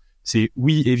niveau. C'est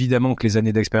oui, évidemment que les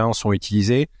années d'expérience sont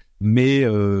utilisées, mais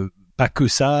pas que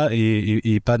ça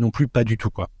et pas non plus pas du tout,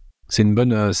 quoi. C'est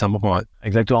un bon point. Ouais.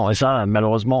 Exactement. Et ça,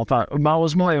 malheureusement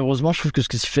et heureusement, je trouve que ce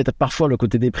qui fait parfois le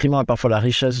côté déprimant et parfois la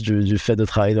richesse du fait de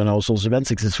travailler dans les ressources humaines,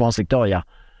 c'est que c'est souvent un secteur où il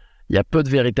y a peu de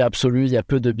vérité absolue, il y a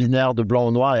peu de binaire, de blanc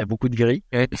ou noir, il y a beaucoup de gris.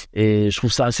 Et je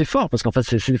trouve ça assez fort parce qu'en fait,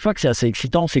 c'est des fois que c'est assez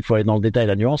excitant, c'est qu'il faut aller dans le détail,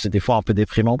 la nuance, et des fois un peu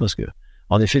déprimant parce que,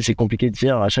 en effet, c'est compliqué de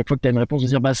dire à chaque fois que tu as une réponse, de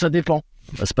dire, bah, ça dépend.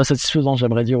 Bah, c'est pas satisfaisant.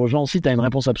 J'aimerais dire aux gens, si tu as une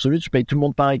réponse absolue, tu payes tout le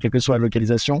monde pareil, quelle que soit la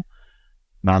localisation.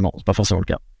 Bah, non, c'est pas forcément le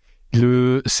cas.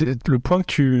 Le point que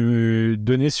tu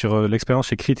donnais sur l'expérience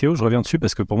chez Criteo, je reviens dessus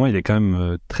parce que pour moi, il est quand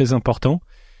même très important.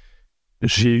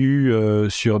 J'ai eu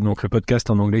sur donc le podcast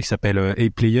en anglais qui s'appelle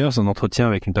A-Players, un entretien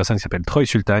avec une personne qui s'appelle Troy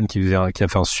Sultan qui a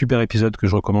fait un super épisode que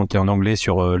je recommande qui est en anglais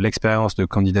sur l'expérience de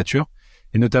candidature.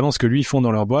 Et notamment ce que lui ils font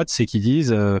dans leur boîte, c'est qu'ils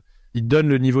disent, ils donnent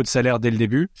le niveau de salaire dès le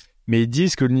début, mais ils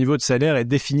disent que le niveau de salaire est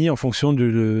défini en fonction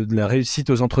de la réussite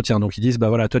aux entretiens. Donc ils disent, bah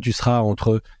voilà, toi tu seras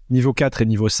entre niveau 4 et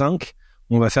niveau 5.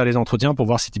 On va faire les entretiens pour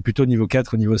voir si tu es plutôt niveau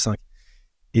 4 ou niveau 5.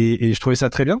 Et je trouvais ça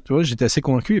très bien, tu vois, j'étais assez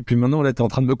convaincu. Et puis maintenant, là, tu es en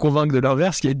train de me convaincre de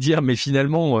l'inverse, qui est de dire, mais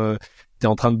finalement, tu es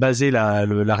en train de baser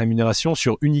la rémunération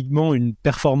sur uniquement une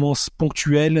performance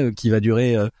ponctuelle qui va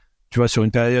durer, tu vois, sur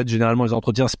une période, généralement, les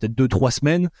entretiens, c'est peut-être 2-3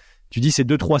 semaines. Tu dis, ces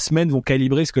 2-3 semaines vont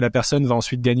calibrer ce que la personne va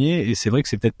ensuite gagner. Et c'est vrai que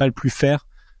c'est peut-être pas le plus fair,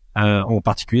 en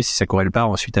particulier si ça corrèle pas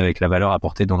ensuite avec la valeur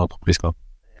apportée dans l'entreprise, quoi.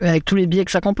 Avec tous les biais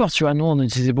que ça comporte, tu vois, nous, on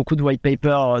utilisait beaucoup de white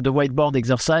paper, de whiteboard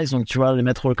exercise, donc tu vois, les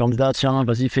mettre au candidat, tiens,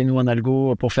 vas-y, fais-nous un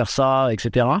algo pour faire ça,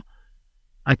 etc.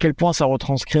 À quel point ça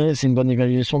retranscrit, c'est une bonne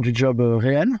évaluation du job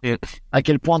réel. À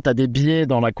quel point tu as des biais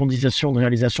dans la condition de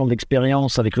réalisation de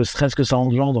l'expérience avec le stress que ça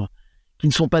engendre, qui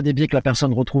ne sont pas des biais que la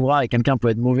personne retrouvera, et quelqu'un peut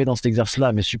être mauvais dans cet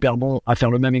exercice-là, mais super bon à faire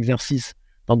le même exercice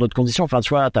dans d'autres conditions. Enfin, tu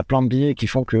vois, tu as plein de biais qui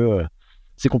font que...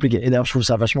 c'est compliqué. Et d'ailleurs, je trouve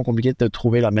ça vachement compliqué de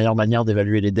trouver la meilleure manière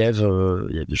d'évaluer les devs.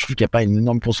 Je trouve qu'il n'y a pas une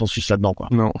énorme consensus là-dedans, quoi.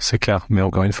 Non, c'est clair. Mais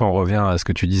encore une fois, on revient à ce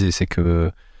que tu disais, c'est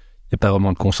que il n'y a pas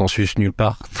vraiment de consensus nulle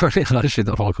part dans les RH et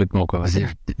dans le recrutement, quoi.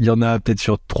 Il y en a peut-être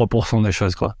sur 3% des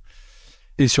choses, quoi.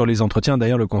 Et sur les entretiens,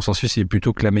 d'ailleurs, le consensus, c'est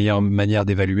plutôt que la meilleure manière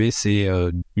d'évaluer, c'est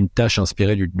une tâche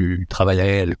inspirée du travail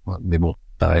réel, quoi. Mais bon,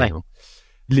 pareil. Ouais.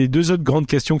 Les deux autres grandes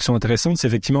questions qui sont intéressantes, c'est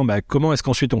effectivement comment est-ce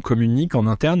qu'ensuite on communique en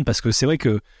interne, parce que c'est vrai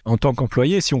que en tant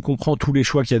qu'employé, si on comprend tous les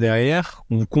choix qu'il y a derrière,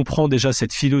 on comprend déjà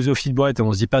cette philosophie de boîte et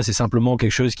on se dit pas c'est simplement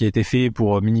quelque chose qui a été fait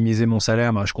pour minimiser mon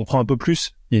salaire. Je comprends un peu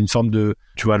plus. Il y a une forme de,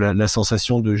 tu vois, la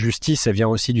sensation de justice, ça vient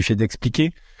aussi du fait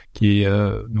d'expliquer.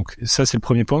 Donc ça c'est le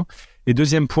premier point. Et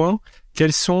deuxième point,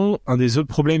 quels sont un des autres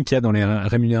problèmes qu'il y a dans les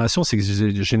rémunérations, c'est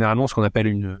que généralement ce qu'on appelle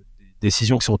une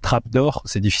décisions qui sont trapdoor,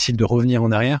 c'est difficile de revenir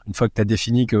en arrière. Une fois que tu as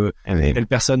défini que telle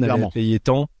personne avait payé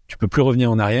tant, tu peux plus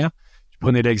revenir en arrière. Tu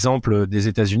prenais l'exemple des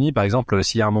États-Unis, par exemple,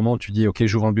 s'il y a un moment tu dis OK,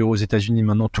 j'ouvre un bureau aux États-Unis,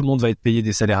 maintenant tout le monde va être payé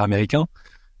des salaires américains.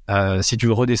 Si tu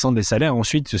veux redescendre les salaires,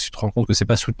 ensuite, si tu te rends compte que c'est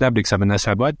pas soutenable et que ça menace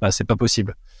la boîte, c'est pas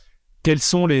possible. Quelles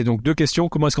sont donc deux questions,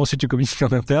 comment est-ce qu'ensuite tu communiques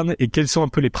en interne et quelles sont un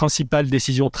peu les principales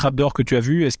décisions trapdoor que tu as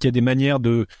vues? Est-ce qu'il y a des manières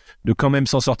de quand même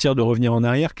s'en sortir, de revenir en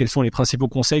arrière? Quels sont les principaux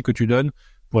conseils que tu donnes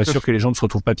pour être sûr que les gens ne se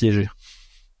retrouvent pas piégés?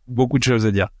 Beaucoup de choses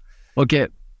à dire. Ok.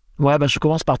 Ouais, je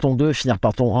commence par ton 2 et finir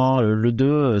par ton 1. Le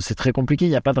 2, c'est très compliqué, il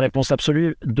n'y a pas de réponse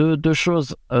absolue. Deux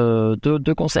choses,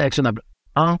 deux conseils actionnables.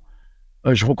 1,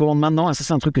 je recommande maintenant, et ça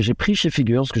c'est un truc que j'ai pris chez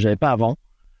Figures, que j'avais pas avant.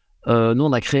 Nous,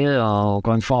 on a créé,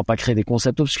 encore une fois, on n'a pas créé des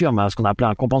concepts obscurs, mais ce qu'on a appelé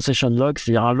un compensation log,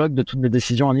 c'est-à-dire un log de toutes les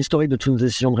décisions, un historique de toutes les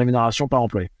décisions de rémunération par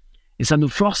employé. Et ça nous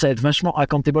force à être vachement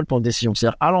accountable pour une décision.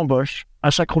 C'est-à-dire, à l'embauche,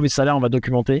 à chaque revue de salaire, on va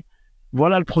documenter.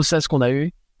 Voilà le process qu'on a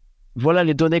eu. Voilà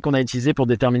les données qu'on a utilisées pour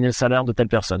déterminer le salaire de telle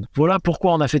personne. Voilà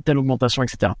pourquoi on a fait telle augmentation,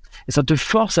 etc. Et ça te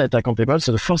force à être accountable,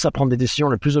 ça te force à prendre des décisions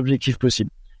le plus objectives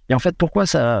possible. Et en fait, pourquoi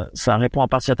ça répond en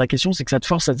partie à ta question, c'est que ça te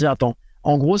force à te dire, attends,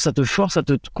 en gros, ça te force à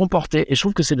te comporter, et je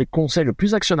trouve que c'est le conseil le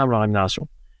plus actionnable en rémunération,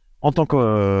 en tant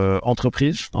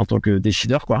qu'entreprise, en tant que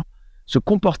décideur, quoi, se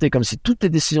comporter comme si toutes tes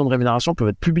décisions de rémunération peuvent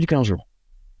être publiques un jour.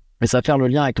 Et ça va faire le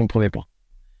lien avec ton premier point.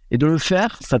 Et de le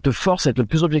faire, ça te force à être le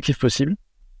plus objectif possible.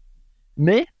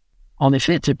 Mais, en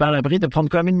effet, tu n'es pas à l'abri de prendre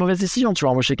quand même une mauvaise décision. Tu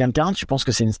vas embaucher quelqu'un, tu penses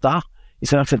que c'est une star, il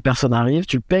s'avère que cette personne arrive,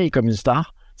 tu le payes comme une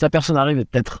star, cette personne arrive et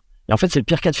peut-être... Et en fait, c'est le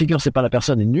pire cas de figure, c'est pas la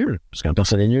personne est nulle, parce qu'une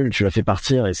personne est nulle, tu la fais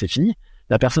partir et c'est fini.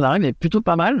 La personne arrive est plutôt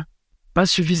pas mal, pas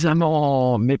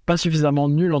suffisamment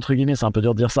nul, entre guillemets, c'est un peu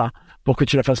dur de dire ça, pour que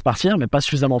tu la fasses partir, mais pas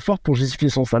suffisamment forte pour justifier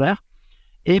son salaire.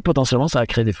 Et potentiellement, ça va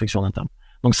créer des frictions internes.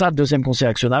 Donc ça, deuxième conseil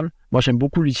actionnable. Moi, j'aime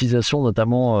beaucoup l'utilisation,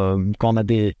 notamment quand on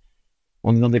est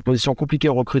dans des positions compliquées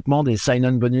au recrutement, des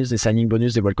sign-on bonus, des signing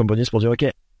bonus, des welcome bonus, pour dire, OK,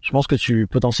 je pense que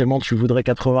potentiellement, tu voudrais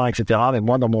 80, etc. Mais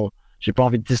moi, j'ai pas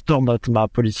envie de distordre ma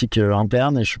politique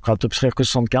interne et je suis prêt à t'offrir que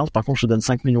 75. Par contre, je te donne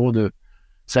 5 000 € de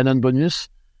sign-on bonus.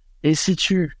 Et si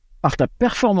par ta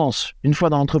performance, une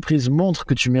fois dans l'entreprise, montre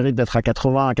que tu mérites d'être à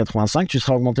 80, à 85, tu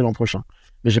seras augmenté l'an prochain.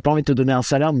 Mais j'ai pas envie de te donner un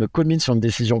salaire, de me commettre sur une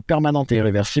décision permanente et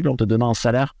irréversible en te donnant un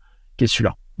salaire qui est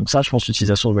celui-là. Donc ça, je pense que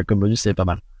l'utilisation de welcome bonus, c'est pas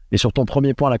mal. Et sur ton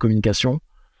premier point, la communication,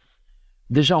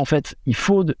 déjà, en fait,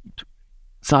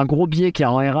 c'est un gros biais qui est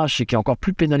en RH et qui est encore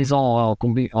plus pénalisant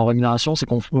en rémunération, c'est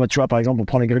tu vois, par exemple, on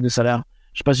prend les grilles de salaire,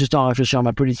 je passe du temps à réfléchir à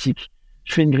ma politique,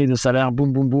 je fais une grille de salaire,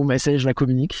 boum, boum, boum, essaye, je la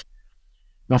communique.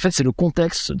 Mais en fait, c'est le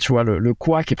contexte, tu vois, le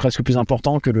quoi qui est presque plus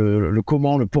important que le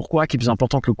comment, le pourquoi qui est plus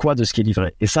important que le quoi de ce qui est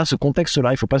livré. Et ça, ce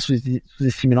contexte-là, il faut pas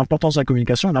sous-estimer l'importance de la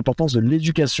communication et l'importance de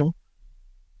l'éducation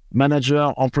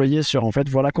manager, employé sur, en fait,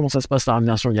 voilà comment ça se passe la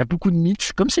rémunération. Il y a beaucoup de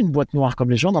mythes, comme c'est une boîte noire, comme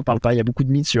les gens n'en parlent pas, il y a beaucoup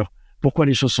de mythes sur pourquoi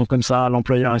les choses sont comme ça,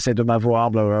 l'employeur essaie de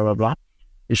m'avoir, blablabla.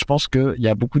 Et je pense qu'il y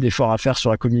a beaucoup d'efforts à faire sur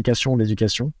la communication,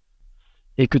 l'éducation.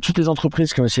 Et que toutes les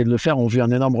entreprises qui ont essayé de le faire ont vu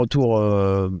un énorme retour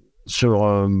sur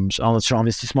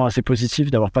investissement assez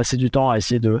positif, d'avoir passé du temps à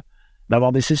essayer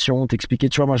d'avoir des sessions, t'expliquer.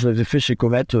 Tu vois, moi, je l'avais fait chez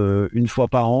Comet une fois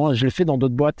par an. Je l'ai fait dans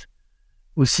d'autres boîtes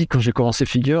aussi. Quand j'ai commencé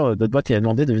Figure, d'autres boîtes, ils avaient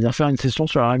demandé de venir faire une session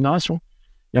sur la rémunération.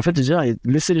 Et en fait, de dire,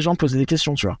 laisser les gens poser des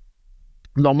questions, tu vois.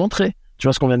 Leur montrer. Tu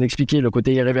vois ce qu'on vient d'expliquer, le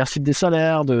côté irréversible des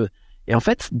salaires. Et en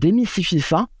fait, démystifier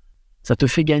ça te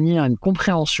fait gagner une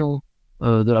compréhension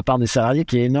de la part des salariés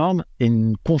qui est énorme et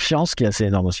une confiance qui est assez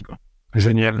énorme aussi, quoi.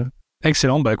 Génial.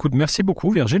 Excellent. Bah écoute, merci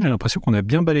beaucoup Virgile. J'ai l'impression qu'on a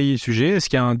bien balayé le sujet. Est-ce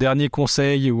qu'il y a un dernier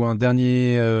conseil ou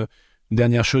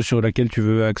dernière chose sur laquelle tu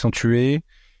veux accentuer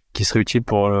qui serait utile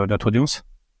pour notre audience?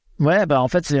 Ouais, bah en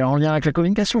fait, c'est en lien avec la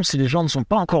communication. Si les gens ne sont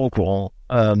pas encore au courant,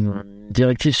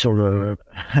 directive sur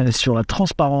la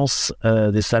transparence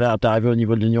des salaires est arrivée au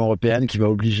niveau de l'Union européenne qui va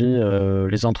obliger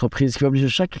les entreprises, qui va obliger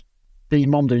chaque pays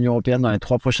membre de l'Union européenne dans les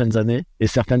 3 prochaines années, et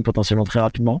certaines potentiellement très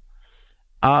rapidement,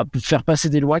 à faire passer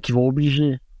des lois qui vont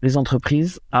obliger les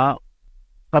entreprises à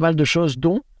pas mal de choses,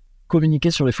 dont communiquer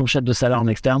sur les fourchettes de salaire en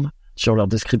externe, sur leur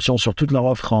description, sur toute leur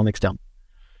offre en externe.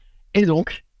 Et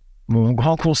donc, mon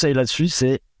grand conseil là-dessus,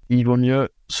 c'est il vaut mieux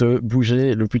se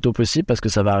bouger le plus tôt possible parce que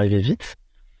ça va arriver vite.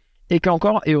 Et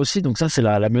aussi, donc ça c'est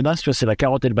la menace, tu vois, c'est la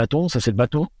carotte et le bâton, ça c'est le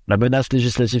bâton, la menace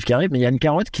législative qui arrive, mais il y a une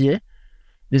carotte qui est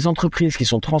les entreprises qui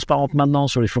sont transparentes maintenant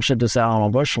sur les fourchettes de salaire à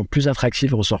l'embauche sont plus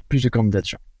attractives, reçoivent plus de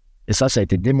candidatures. Et ça a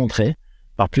été démontré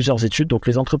par plusieurs études. Donc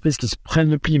les entreprises qui se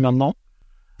prennent le pli maintenant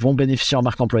vont bénéficier en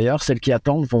marque employeur. Celles qui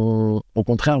attendent vont au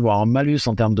contraire avoir un malus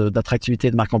en termes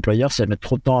d'attractivité de marque employeur si elles mettent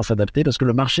trop de temps à s'adapter parce que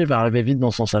le marché va arriver vite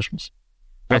dans ce sens-là, je pense.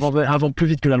 Avant plus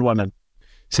vite que la loi même.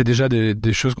 C'est déjà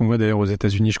des choses qu'on voit d'ailleurs aux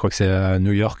États-Unis. Je crois que c'est à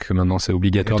New York que maintenant c'est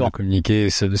obligatoire de communiquer.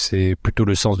 C'est plutôt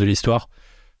le sens de l'histoire.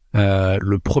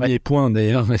 Le premier point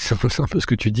d'ailleurs, c'est un peu ce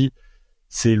que tu dis.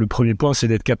 Le premier point, c'est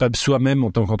d'être capable soi-même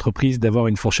en tant qu'entreprise d'avoir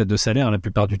une fourchette de salaire. La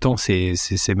plupart du temps, c'est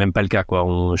même pas le cas, quoi.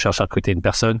 On cherche à recruter une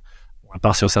personne. À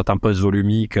part sur certains postes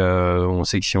volumiques, on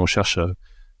sait que si on cherche,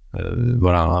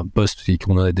 un poste et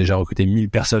qu'on a déjà recruté 1000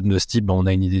 personnes de ce type, on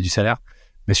a une idée du salaire.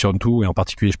 Mais surtout, et en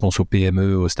particulier, je pense aux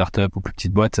PME, aux startups, aux plus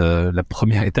petites boîtes, la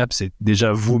première étape, c'est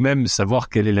déjà vous-même savoir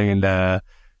quelle est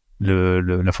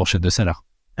la fourchette de salaire.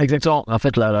 Exactement. En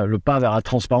fait, le pas vers la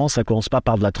transparence, ça commence pas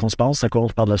par de la transparence, ça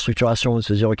commence par de la structuration. De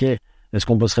se dire, OK, est-ce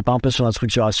qu'on bosserait pas un peu sur la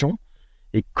structuration?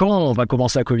 Et quand on va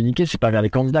commencer à communiquer, c'est pas vers les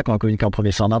candidats qu'on va communiquer en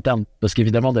premier, c'est en interne. Parce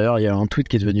qu'évidemment, d'ailleurs, il y a un tweet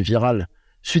qui est devenu viral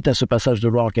suite à ce passage de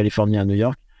loi en Californie à New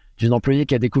York, d'une employée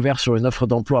qui a découvert sur une offre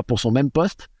d'emploi pour son même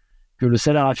poste que le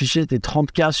salaire affiché était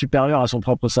 30K supérieur à son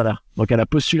propre salaire. Donc elle a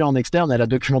postulé en externe, elle a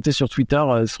documenté sur Twitter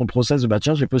son process de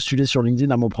tiens, j'ai postulé sur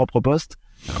LinkedIn à mon propre poste.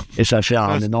 Et ça a fait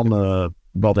un énorme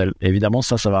bordel. Et évidemment,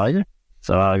 ça va arriver.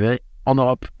 Ça va arriver en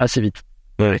Europe assez vite.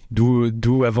 Ouais.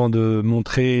 D'où avant de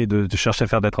montrer, de chercher à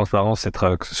faire de la transparence,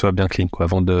 que ce soit bien clean, quoi.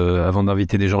 Avant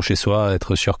d'inviter des gens chez soi,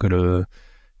 être sûr que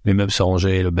les meubles sont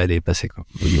rangés et le balai est passé, quoi.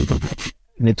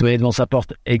 Nettoyer devant sa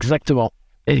porte. Exactement.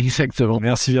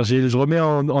 Merci Virgile. Je remets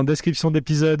en description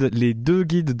d'épisode les 2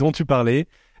 guides dont tu parlais.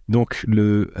 Donc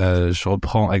je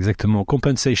reprends exactement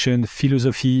Compensation,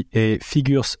 Philosophy et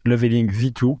Figures Leveling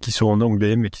V2 qui sont en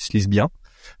anglais mais qui se lisent bien.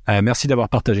 Merci d'avoir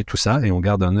partagé tout ça et on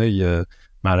garde un œil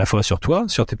à la fois sur toi,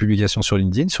 sur tes publications sur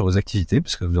LinkedIn, sur vos activités,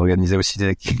 parce que vous organisez aussi des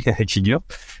activités avec Figure,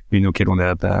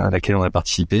 à laquelle on a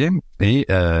participé, et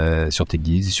sur tes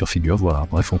guides, sur Figure, voilà.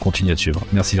 Bref, on continue à te suivre.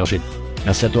 Merci Virgile.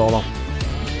 Merci à toi, Romain.